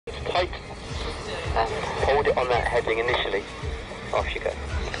tight and hold it on that heading initially. Off you go.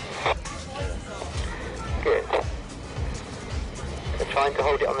 Good. So trying to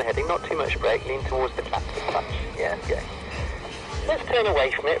hold it on the heading, not too much brake, lean towards the claps as such. Yeah, okay. Let's turn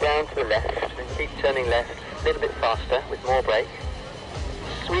away from it, round to the left, and keep turning left a little bit faster with more brake.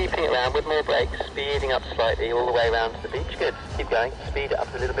 Sweeping it around with more brake, speeding up slightly all the way around to the beach. Good. Keep going. Speed it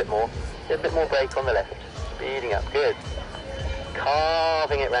up a little bit more. A little bit more brake on the left. Speeding up. Good.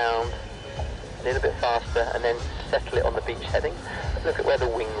 Carving it round a little bit faster and then settle it on the beach heading. Look at where the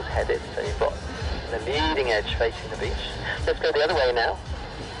wings headed. So you've got the leading edge facing the beach. Let's go the other way now.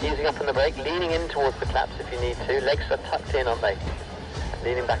 Easing up on the brake, leaning in towards the claps if you need to. Legs are tucked in, aren't they?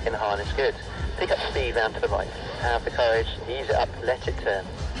 Leaning back in the harness. Good. Pick up speed round to the right. Have the courage. Ease it up. Let it turn.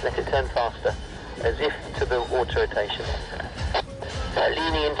 Let it turn faster, as if to the auto rotation.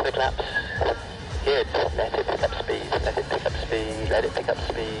 Leaning into the claps. Good. Let it pick up speed. Let it pick up speed. Let it pick up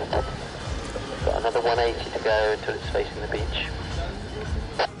speed. Got another 180 to go until it's facing the beach.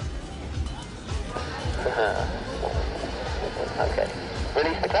 Okay.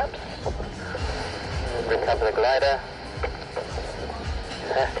 Release the claps. Recover the glider.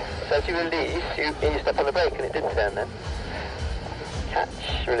 So as you release, you eased up on the brake and it did turn then.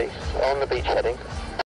 Catch, release, on the beach heading.